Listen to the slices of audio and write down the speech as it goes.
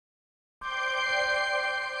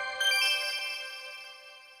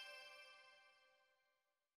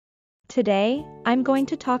Today, I'm going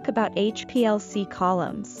to talk about HPLC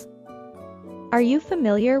columns. Are you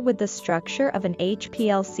familiar with the structure of an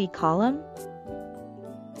HPLC column?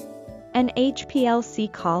 An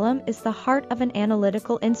HPLC column is the heart of an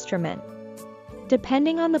analytical instrument.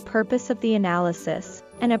 Depending on the purpose of the analysis,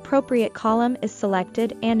 an appropriate column is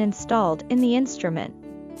selected and installed in the instrument.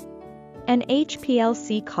 An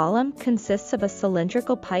HPLC column consists of a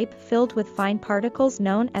cylindrical pipe filled with fine particles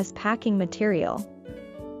known as packing material.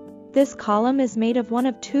 This column is made of one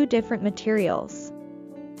of two different materials.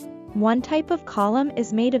 One type of column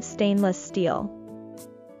is made of stainless steel.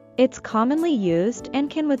 It's commonly used and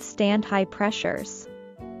can withstand high pressures.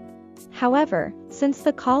 However, since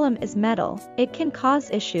the column is metal, it can cause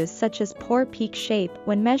issues such as poor peak shape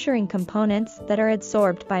when measuring components that are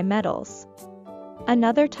adsorbed by metals.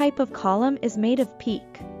 Another type of column is made of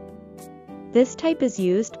PEEK. This type is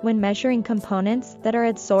used when measuring components that are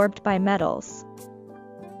adsorbed by metals.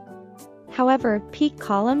 However, PEEK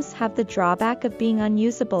columns have the drawback of being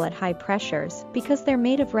unusable at high pressures because they're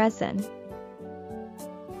made of resin.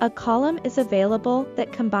 A column is available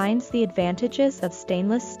that combines the advantages of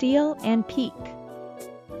stainless steel and PEEK.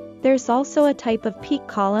 There's also a type of PEEK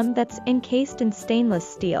column that's encased in stainless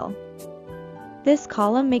steel. This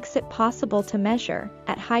column makes it possible to measure,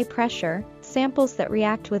 at high pressure, samples that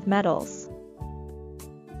react with metals.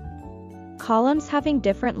 Columns having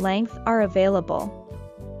different length are available.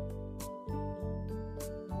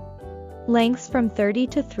 Lengths from 30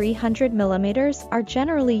 to 300 millimeters are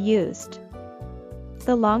generally used.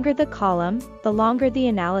 The longer the column, the longer the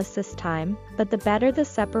analysis time, but the better the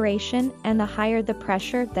separation and the higher the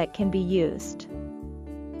pressure that can be used.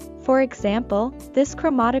 For example, this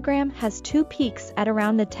chromatogram has two peaks at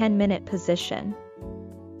around the 10-minute position.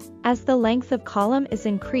 As the length of column is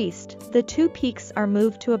increased, the two peaks are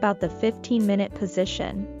moved to about the 15-minute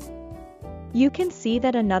position. You can see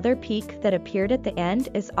that another peak that appeared at the end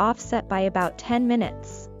is offset by about 10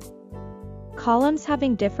 minutes. Columns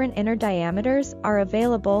having different inner diameters are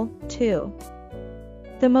available, too.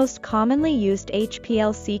 The most commonly used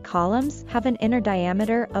HPLC columns have an inner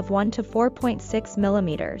diameter of 1 to 4.6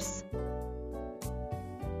 millimeters.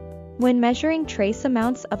 When measuring trace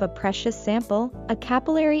amounts of a precious sample, a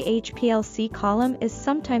capillary HPLC column is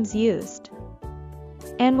sometimes used.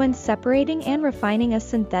 And when separating and refining a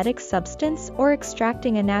synthetic substance or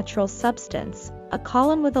extracting a natural substance, a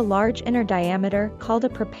column with a large inner diameter called a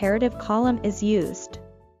preparative column is used.